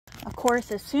Of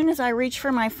course, as soon as I reach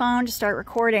for my phone to start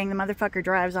recording, the motherfucker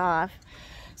drives off.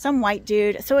 Some white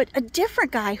dude. So a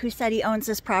different guy who said he owns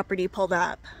this property pulled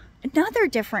up. Another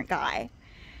different guy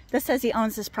that says he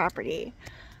owns this property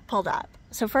pulled up.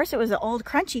 So first it was an old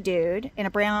crunchy dude in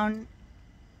a brown,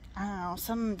 I don't know,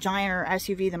 some giant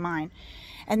SUV than mine.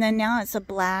 And then now it's a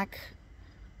black,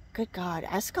 good God,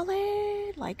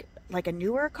 Escalade? Like a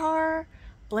newer car,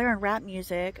 blaring rap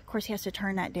music. Of course he has to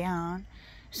turn that down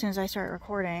as soon as I start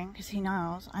recording, because he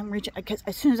knows I'm reaching, because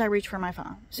as soon as I reach for my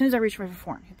phone,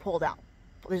 he pulled out.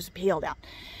 Just peeled out.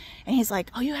 And he's like,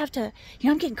 oh, you have to,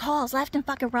 I'm getting calls left and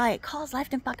fucking right,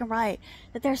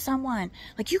 that there's someone,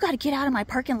 like, you got to get out of my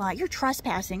parking lot. You're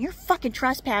trespassing. You're fucking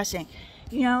trespassing.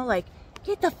 You know, like,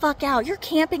 get the fuck out. You're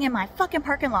camping in my fucking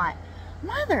parking lot.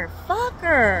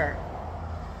 Motherfucker.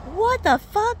 What the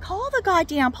fuck? Call the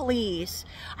goddamn police.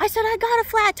 I said, I got a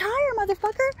flat tire,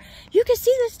 motherfucker. You can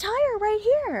see this tire right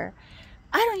here.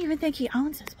 I don't even think he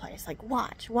owns this place. Like,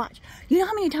 watch. You know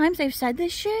how many times they've said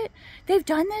this shit? They've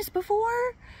done this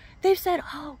before? They've said,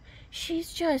 oh,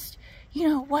 she's just, you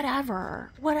know,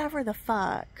 whatever the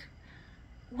fuck.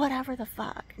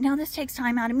 Now this takes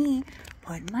time out of me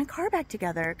putting my car back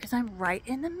together, because I'm right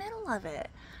in the middle of it.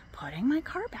 Putting my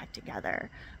car back together.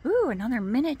 Ooh, another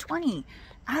minute 20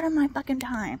 out of my fucking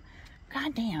time.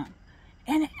 God damn.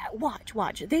 And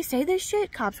watch. If they say this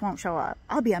shit, cops won't show up.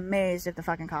 I'll be amazed if the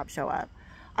fucking cops show up.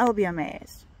 I will be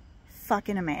amazed.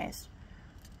 Fucking amazed.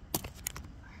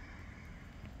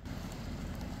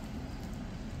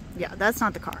 Yeah, that's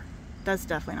not the car. That's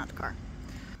definitely not the car.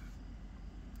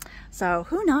 So,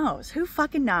 who knows? Who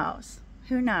fucking knows?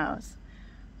 Who knows?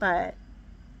 But,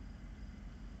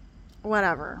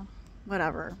 whatever.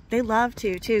 They love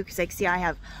to, too, because they see I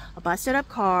have a busted up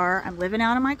car. I'm living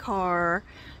out of my car.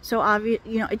 So,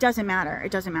 you know, it doesn't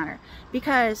matter.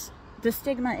 Because the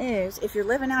stigma is, if you're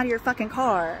living out of your fucking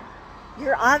car,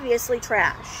 you're obviously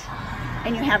trash.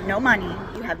 And you have no money.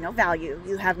 You have no value.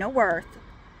 You have no worth.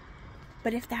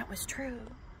 But if that was true,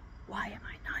 why am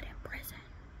I not in prison?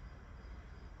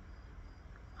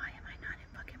 Why am I not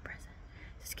in fucking prison?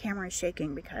 This camera is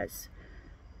shaking because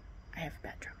I have a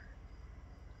bad tremor.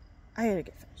 I gotta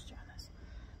get finished doing this.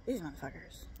 These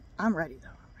motherfuckers. I'm ready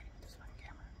though.